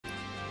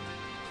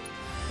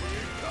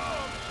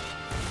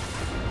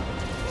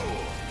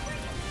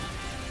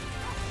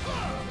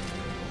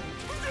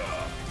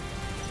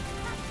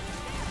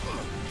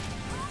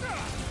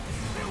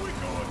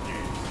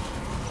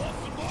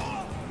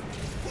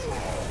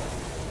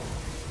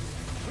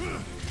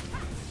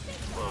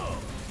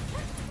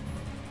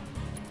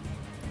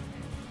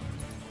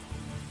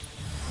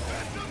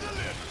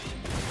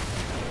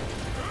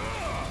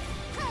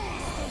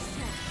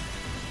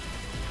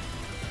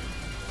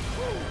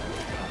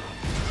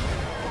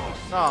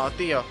No,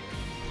 tío.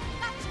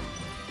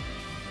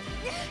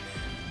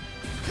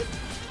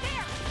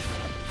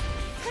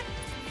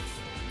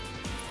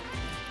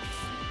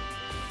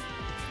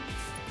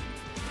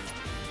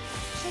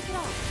 Shake it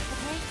off,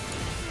 okay?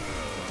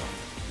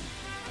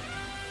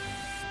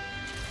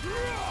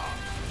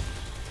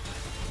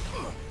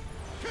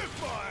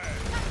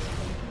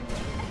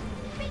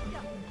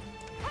 Bingo!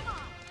 Come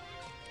on!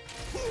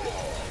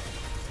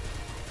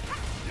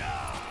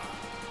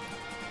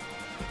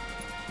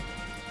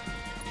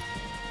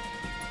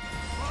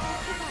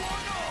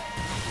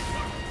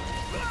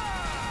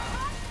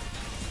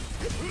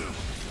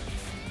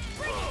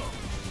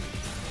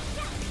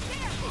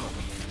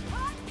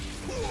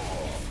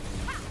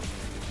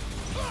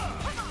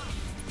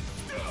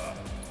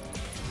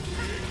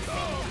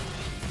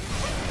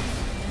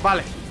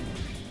 Vale.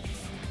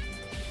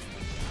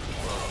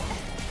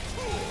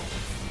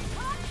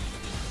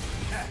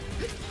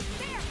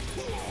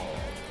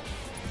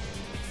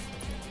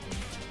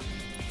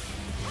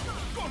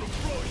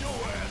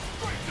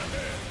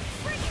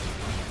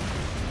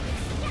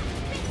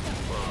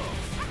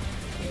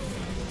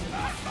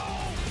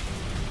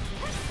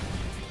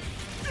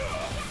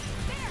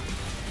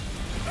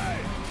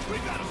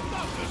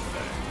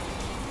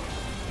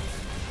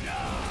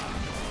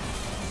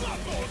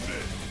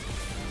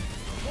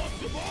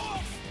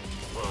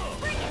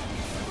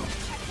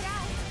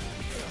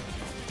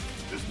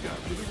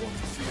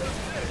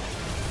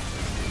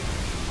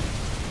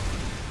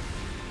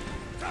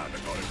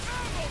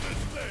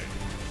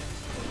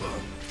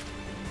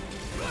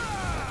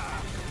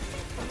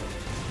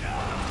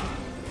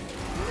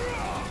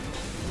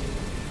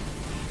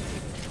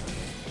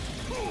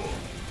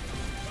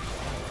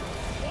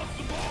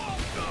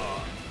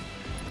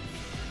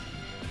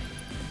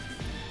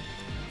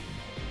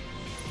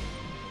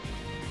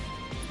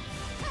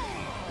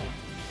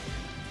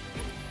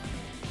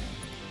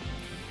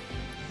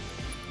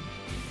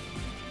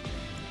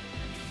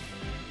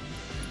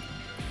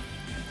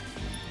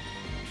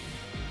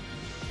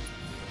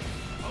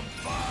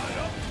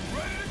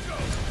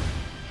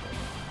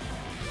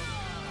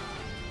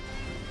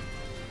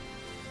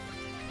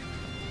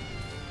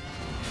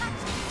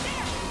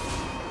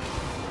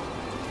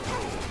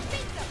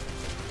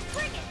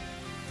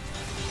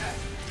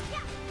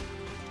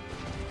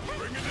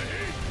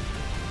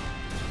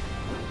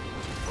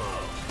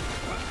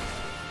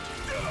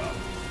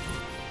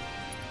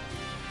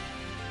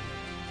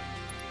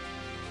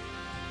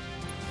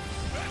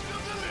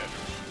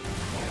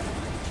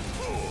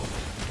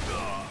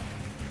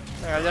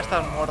 Venga, ya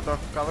estás muerto,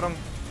 cabrón.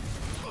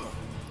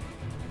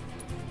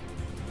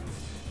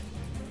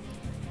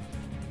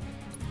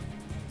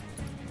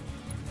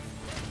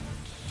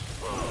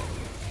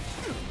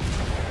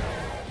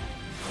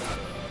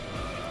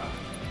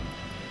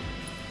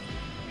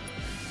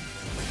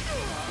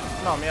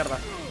 No, mierda.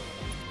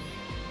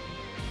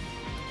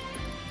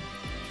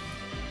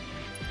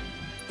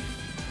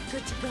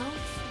 Good to go?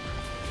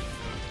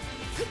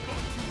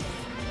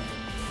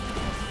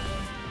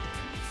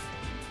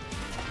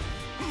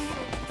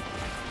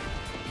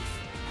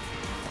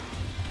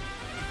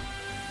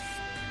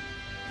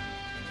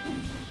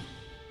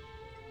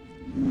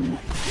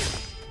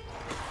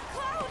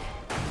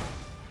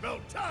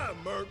 About time,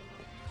 Merc.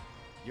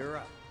 You're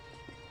up.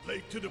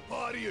 Late to the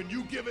party and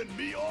you giving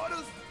me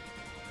orders?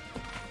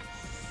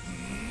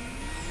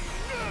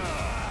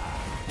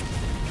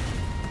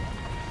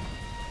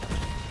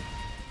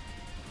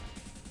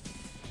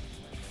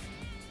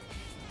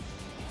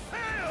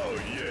 Hell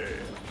yeah!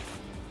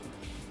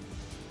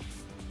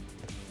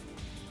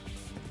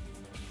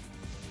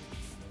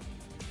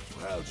 So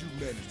how'd you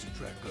manage to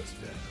track us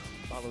down?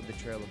 Followed the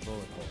trail of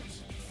bullet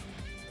holes.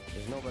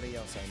 There's nobody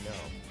else I know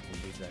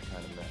who leaves that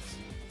kind of mess.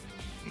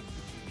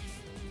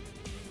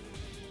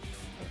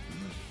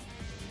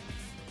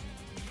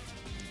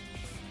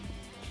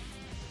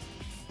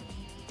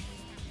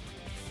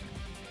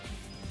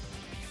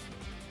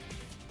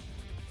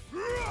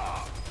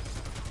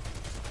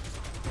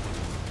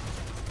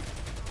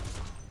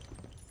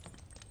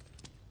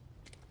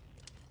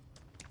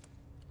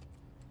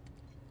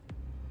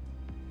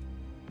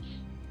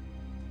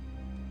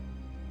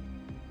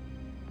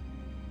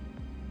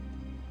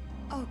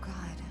 Oh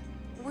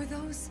God, were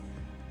those...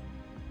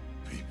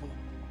 People?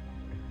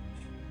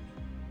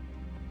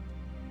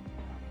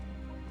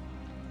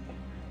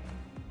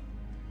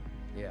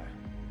 Yeah.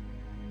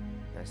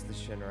 That's the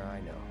Shinra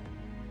I know.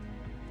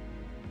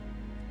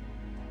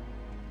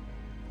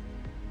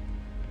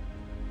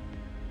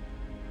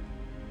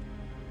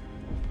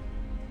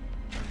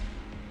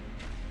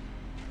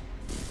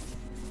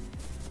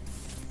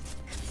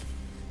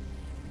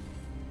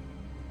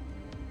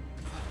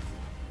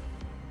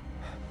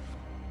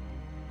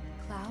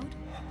 Cloud?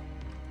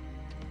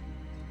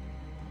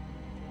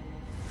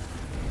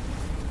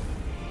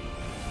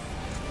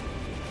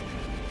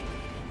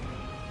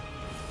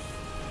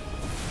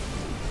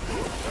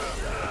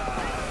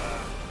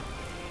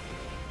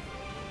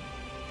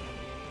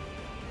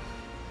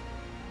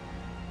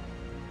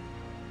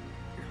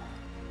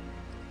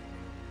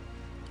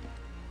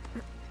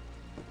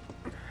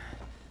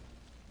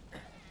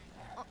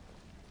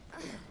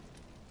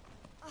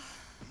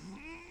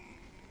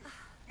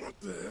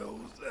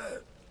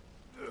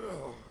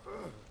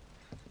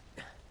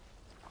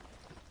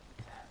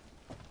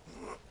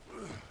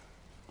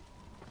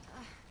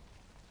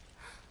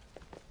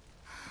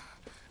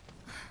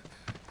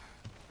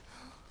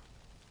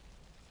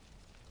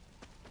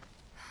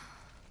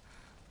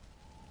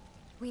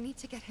 We need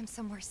to get him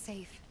somewhere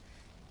safe.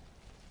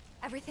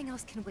 Everything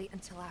else can wait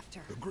until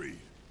after. Agreed.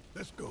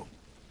 Let's go.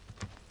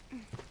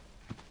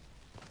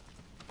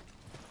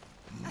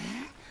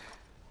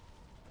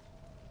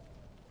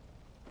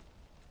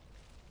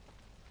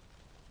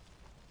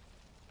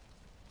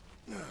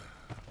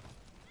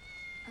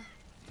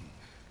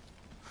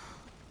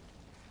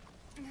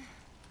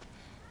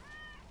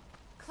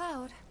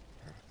 Cloud.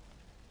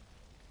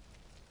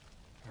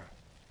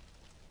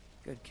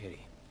 Good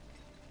kitty.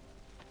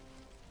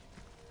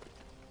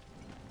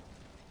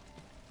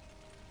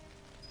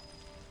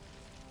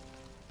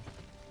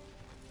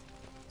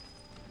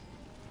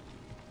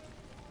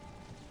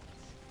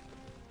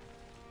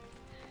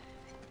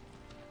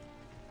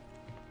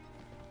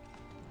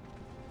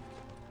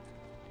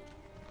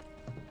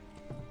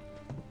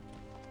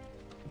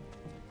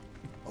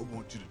 I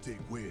want you to take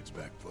Wedge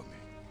back for me.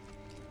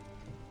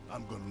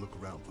 I'm gonna look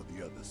around for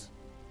the others.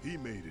 He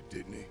made it,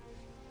 didn't he?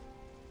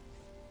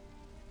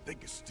 They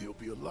could still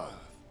be alive.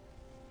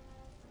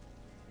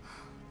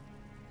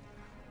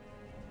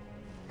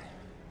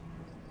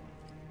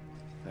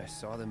 I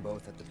saw them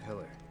both at the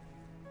pillar.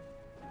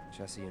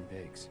 Jesse and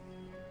Biggs.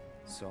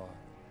 Saw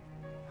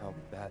how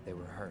bad they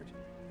were hurt.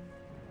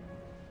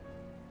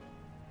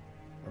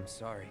 I'm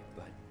sorry,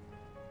 but...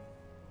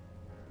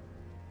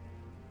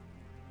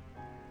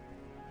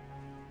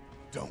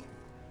 Don't.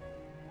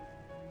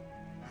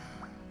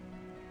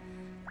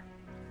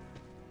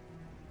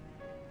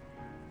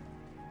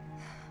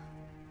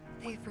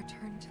 They've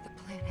returned to the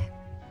planet.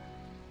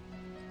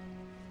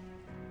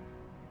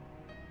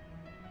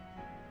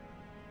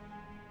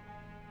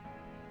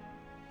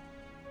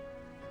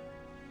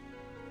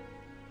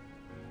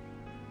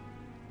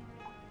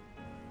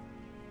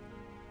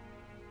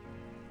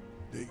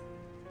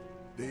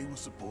 They were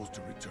supposed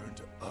to return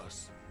to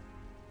us.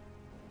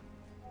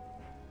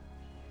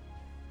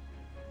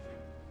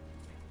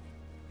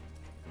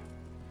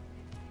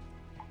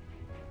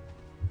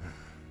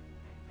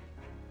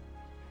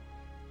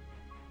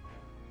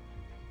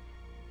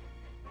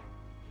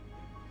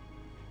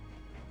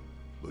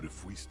 But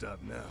if we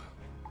stop now,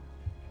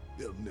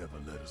 they'll never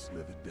let us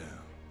live it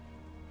down.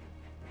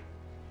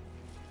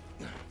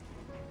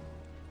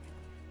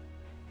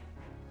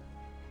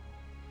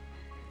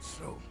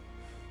 So,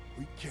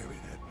 we carry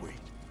that weight.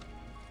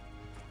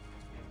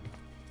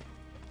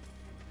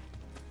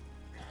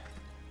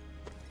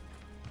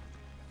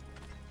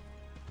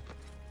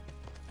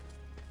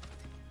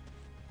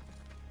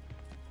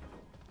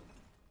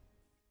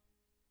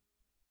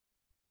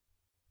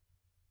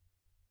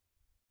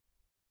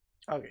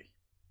 Ok.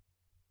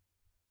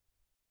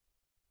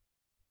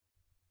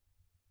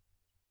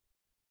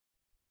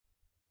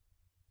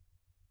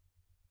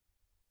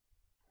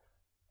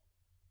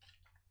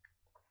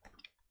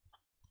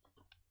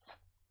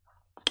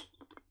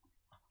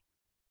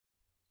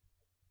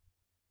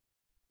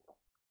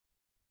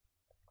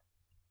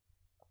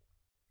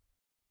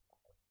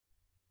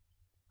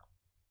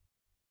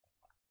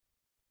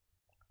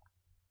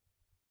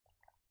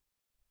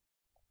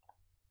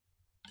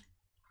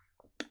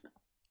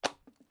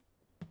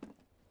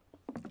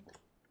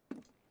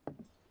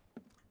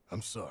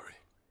 I'm sorry.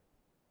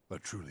 I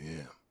truly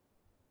am.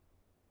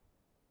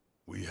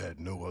 We had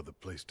no other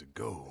place to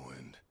go,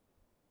 and...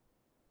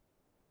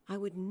 I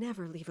would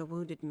never leave a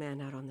wounded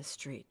man out on the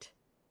street.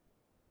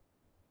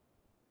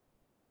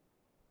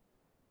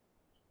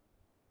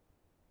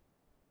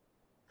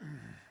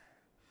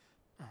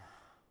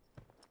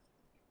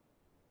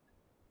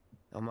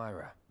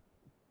 Elmira,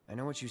 I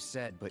know what you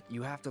said, but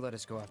you have to let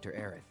us go after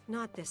Aerith.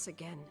 Not this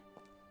again.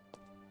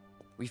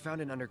 We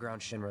found an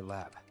underground Shinra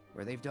lab,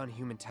 where they've done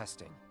human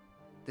testing.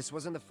 This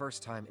wasn't the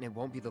first time, and it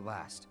won't be the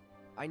last.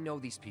 I know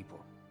these people,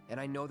 and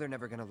I know they're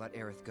never gonna let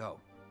Aerith go.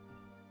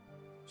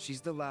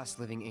 She's the last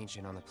living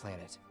ancient on the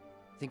planet.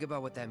 Think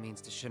about what that means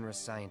to Shinra's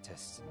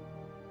scientists.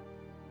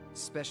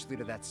 Especially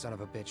to that son of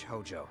a bitch,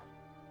 Hojo.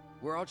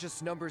 We're all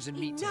just numbers and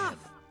meat to him.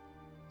 Enough!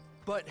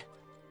 But...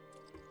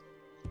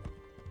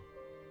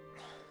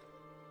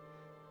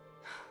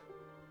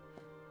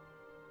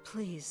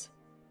 Please,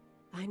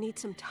 I need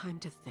some time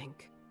to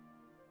think.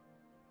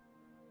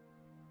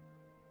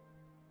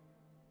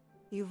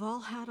 You've all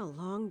had a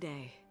long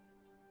day.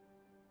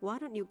 Why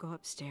don't you go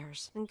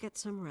upstairs and get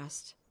some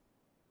rest?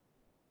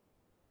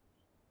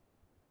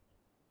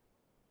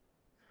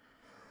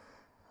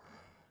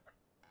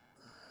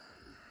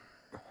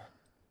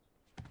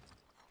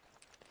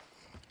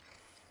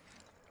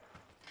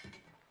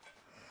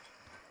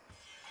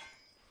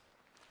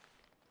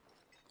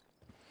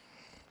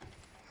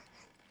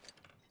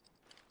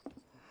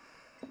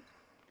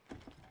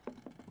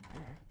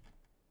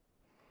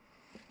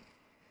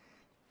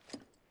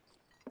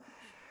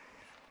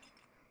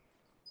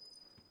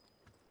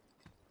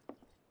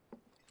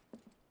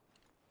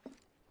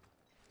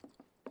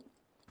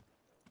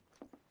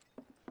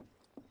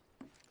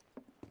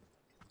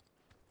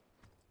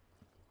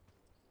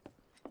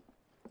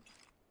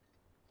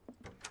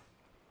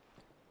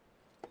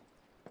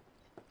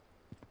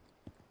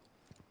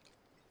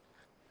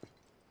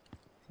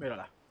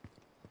 Mírala.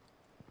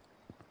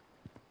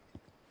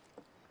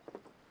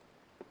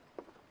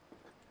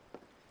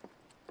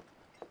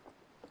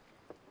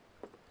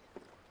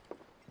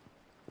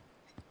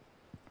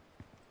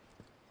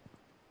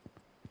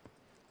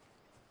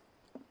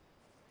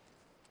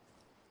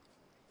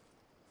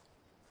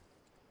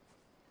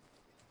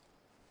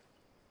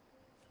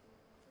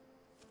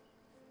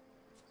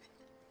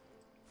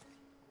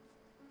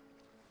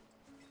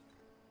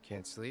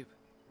 Can't sleep?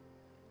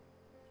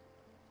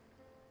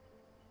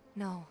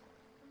 No.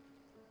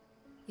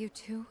 You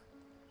too?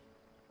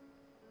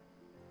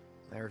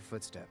 I heard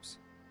footsteps.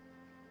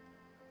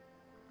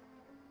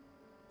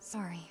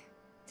 Sorry.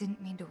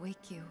 Didn't mean to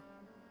wake you.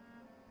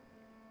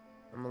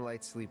 I'm a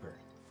light sleeper.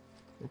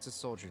 It's a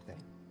soldier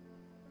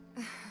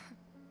thing.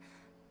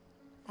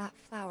 That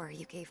flower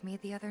you gave me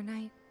the other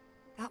night,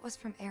 that was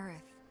from Aerith,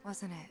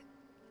 wasn't it?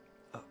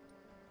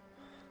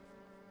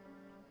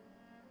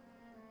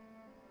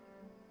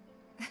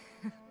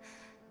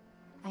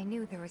 I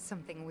knew there was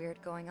something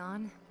weird going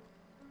on.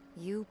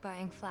 You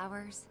buying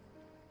flowers?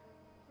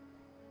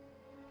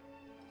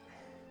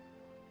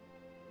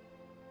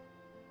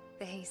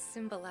 They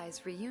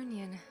symbolize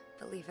reunion,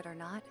 believe it or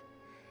not.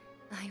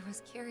 I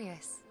was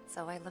curious,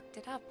 so I looked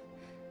it up.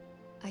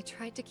 I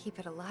tried to keep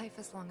it alive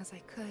as long as I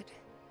could.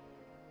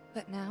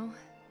 But now,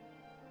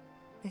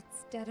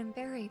 it's dead and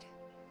buried.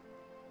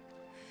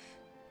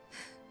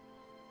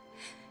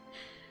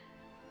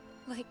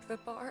 Like the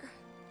bar,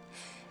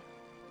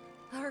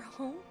 our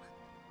home,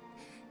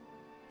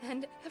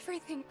 and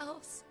everything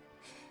else.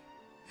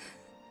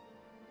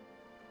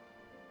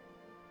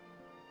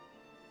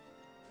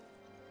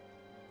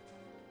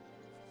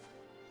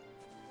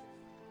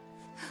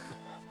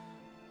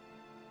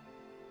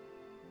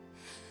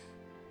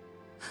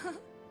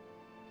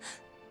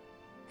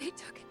 They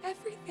took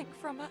everything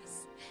from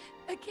us.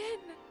 Again.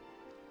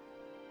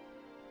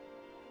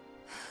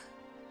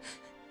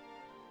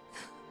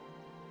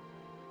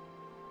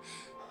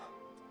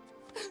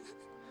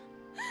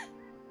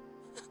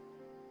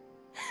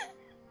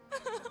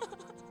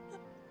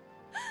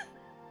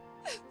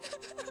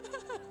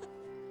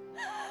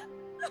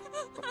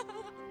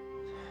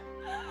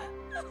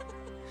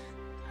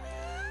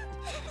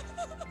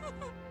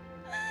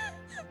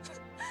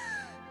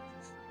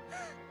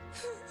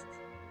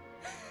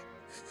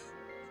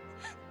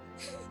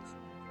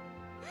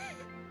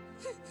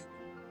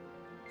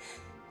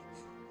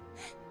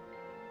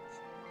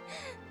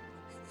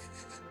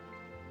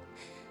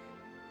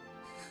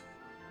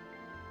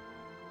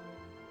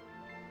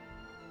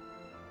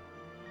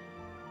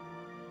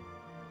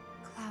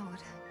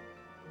 Cloud.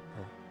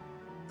 Huh?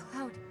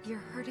 Cloud, you're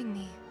hurting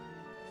me.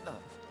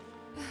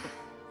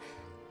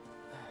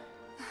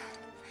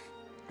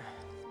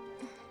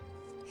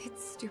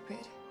 It's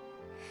stupid.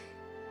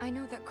 I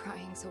know that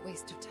crying's a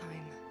waste of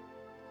time.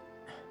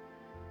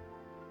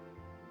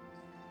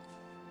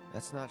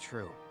 That's not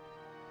true.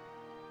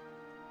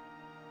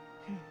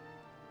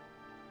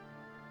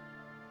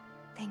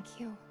 Thank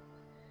you.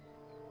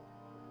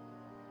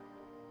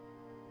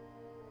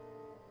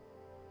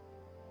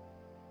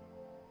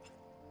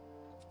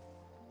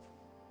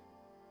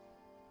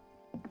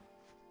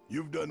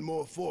 You've done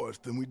more for us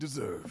than we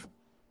deserve.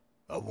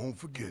 I won't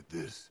forget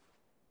this.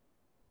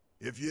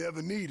 If you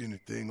ever need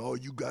anything, all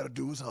you gotta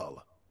do is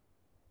holler.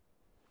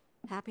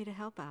 Happy to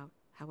help out,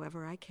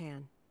 however I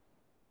can.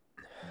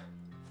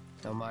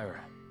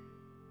 Elmira.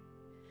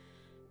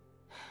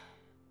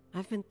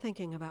 I've been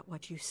thinking about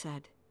what you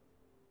said.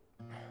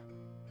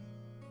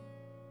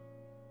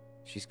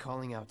 She's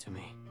calling out to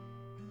me.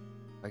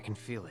 I can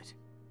feel it.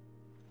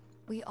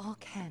 We all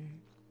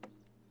can.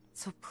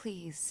 So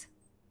please.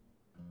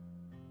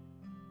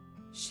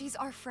 She's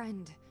our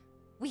friend.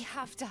 We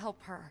have to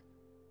help her.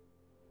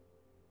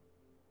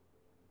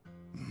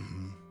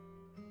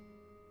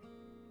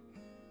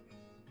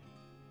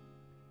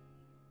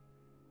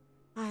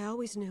 I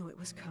always knew it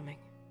was coming.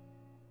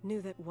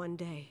 Knew that one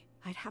day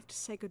I'd have to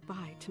say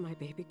goodbye to my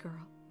baby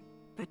girl.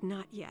 But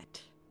not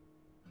yet.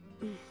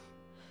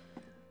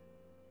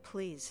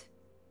 Please,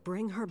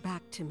 bring her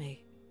back to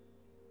me.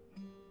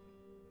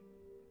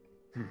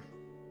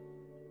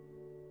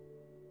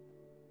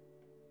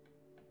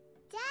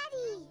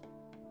 Daddy!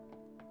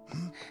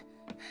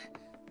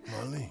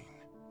 Marlene.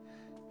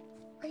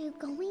 Are you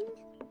going?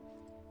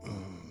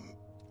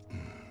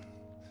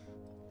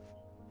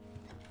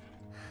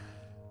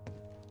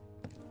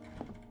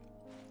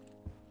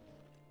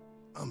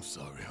 I'm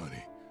sorry,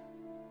 honey.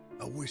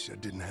 I wish I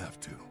didn't have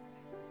to.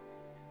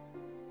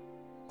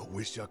 I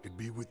wish I could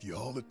be with you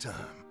all the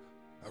time.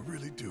 I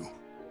really do.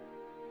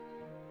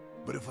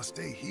 But if I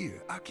stay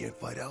here, I can't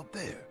fight out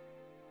there.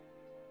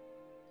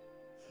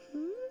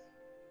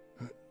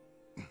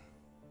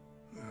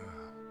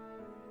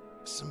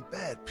 Some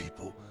bad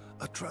people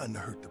are trying to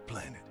hurt the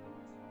planet.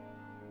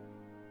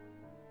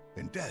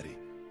 And Daddy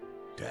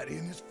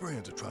and his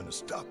friends are trying to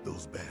stop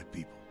those bad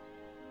people.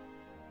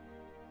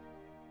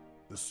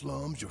 The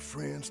slums, your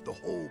friends, the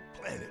whole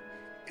planet.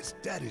 It's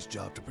Daddy's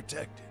job to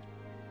protect it.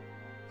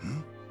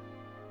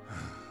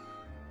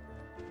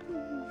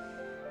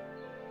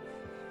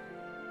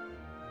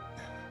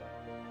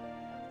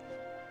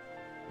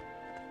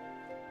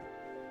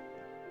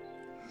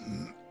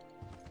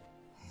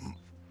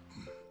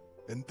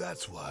 And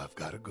that's why I've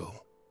got to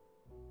go.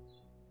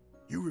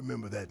 You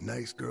remember that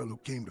nice girl who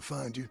came to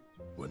find you?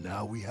 Well,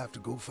 now we have to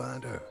go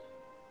find her.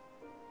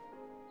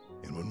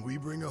 And when we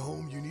bring her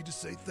home, you need to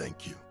say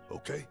thank you,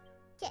 okay?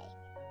 Okay.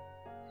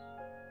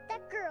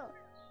 That girl,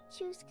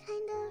 she was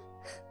kinda...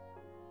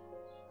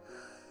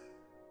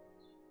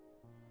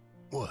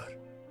 What?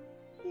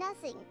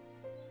 Nothing.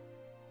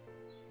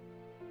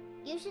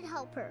 You should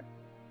help her.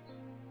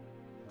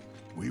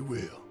 We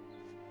will.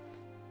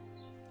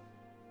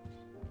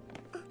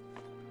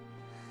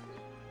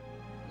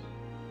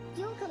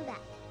 You'll come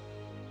back,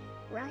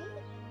 right?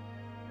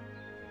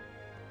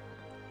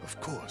 Of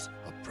course,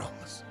 I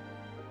promise.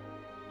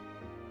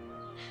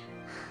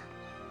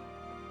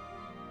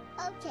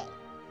 Okay.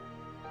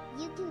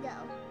 You can go.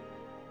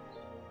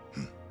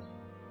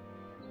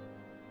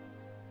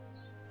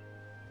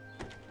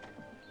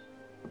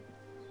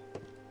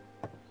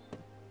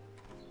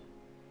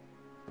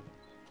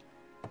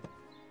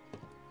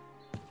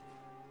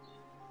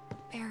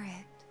 Barrett.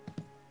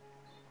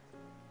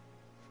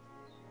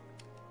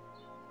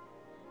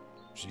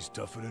 She's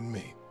tougher than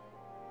me.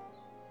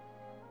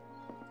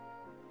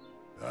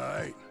 All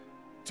right,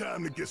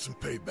 time to get some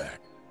payback.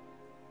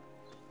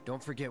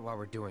 Don't forget why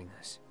we're doing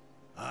this.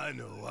 I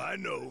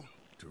know.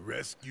 To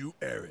rescue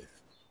Aerith.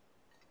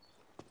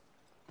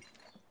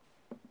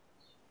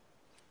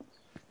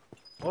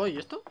 Oh, ¿y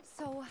esto?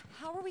 So,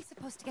 how are we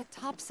supposed to get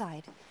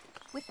topside?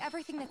 With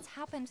everything that's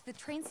happened, the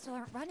trains still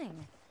aren't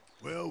running.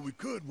 Well, we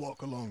could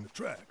walk along the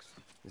tracks.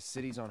 The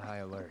city's on high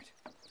alert.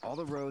 All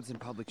the roads and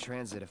public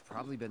transit have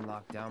probably been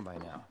locked down by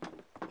now.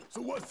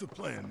 So what's the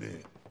plan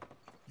then?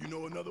 You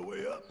know another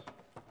way up?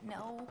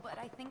 No, but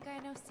I think I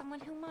know someone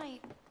who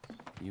might.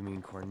 You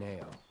mean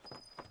Corneo?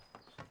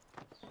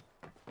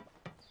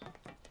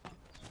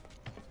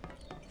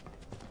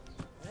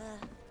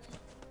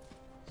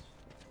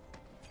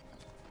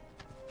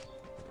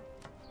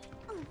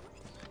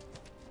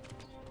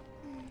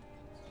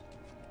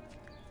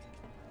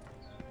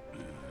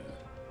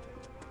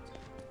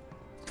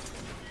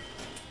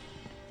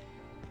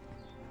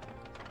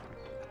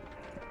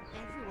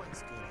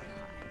 Everyone's good.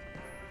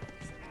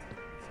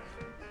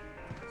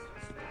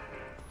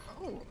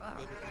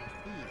 Maybe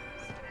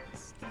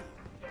please steal.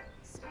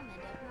 Some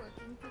end up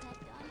working for that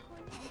Don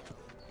Corneo.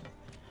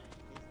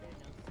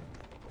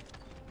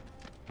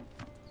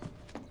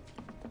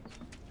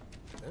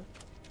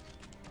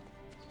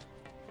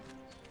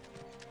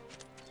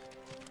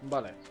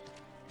 Vale.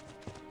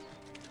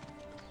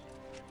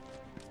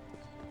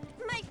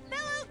 My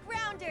fellow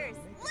grounders,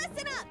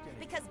 listen up,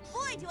 because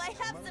boy do I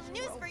have some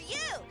news for you!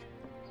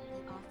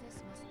 The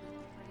office must be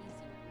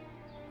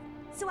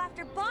crazy. So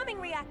after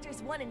bombing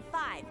reactors 1 and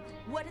 5,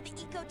 what do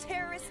the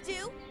eco-terrorists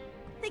do?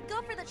 They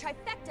go for the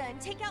trifecta and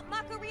take out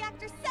Mako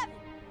Reactor 7!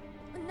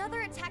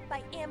 Another attack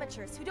by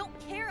amateurs who don't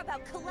care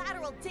about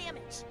collateral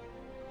damage.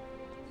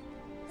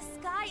 The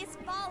sky is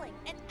falling,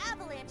 and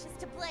Avalanche is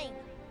to blame.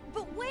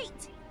 But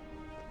wait!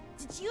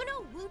 Did you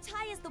know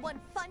Wutai is the one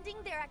funding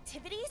their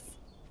activities?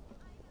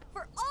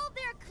 For all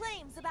their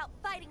claims about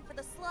fighting for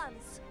the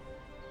slums,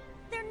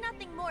 they're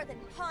nothing more than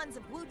pawns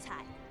of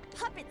Wutai,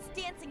 puppets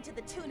dancing to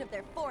the tune of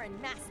their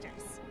foreign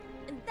masters.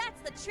 And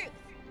that's the truth.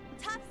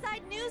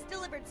 Topside news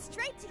delivered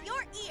straight to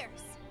your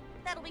ears.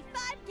 That'll be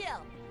 5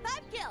 gil.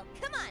 5 gil,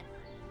 come on.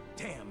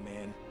 Damn,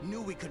 man.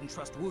 Knew we couldn't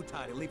trust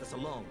Wutai to leave us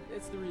alone.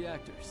 It's the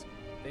reactors.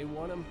 They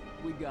want them,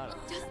 we got them.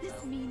 Does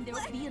this mean there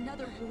will be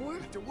another war?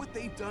 After what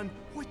they've done,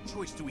 what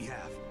choice do we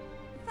have?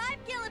 5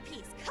 gil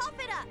apiece, cough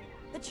it up.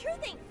 The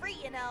truth ain't free,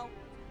 you know.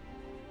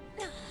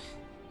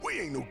 We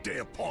ain't no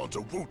damn pawns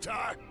of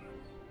Wutai.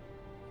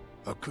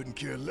 I couldn't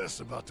care less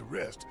about the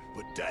rest,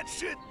 but that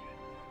shit...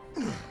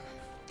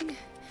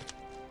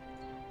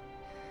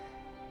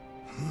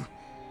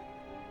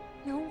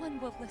 No one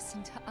will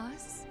listen to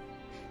us.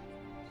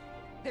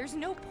 There's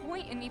no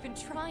point in even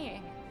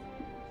trying.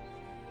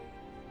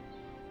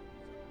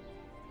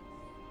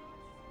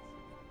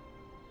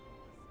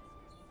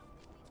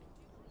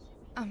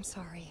 I'm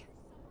sorry.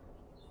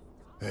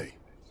 Hey,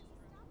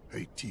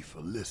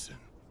 Tifa, listen.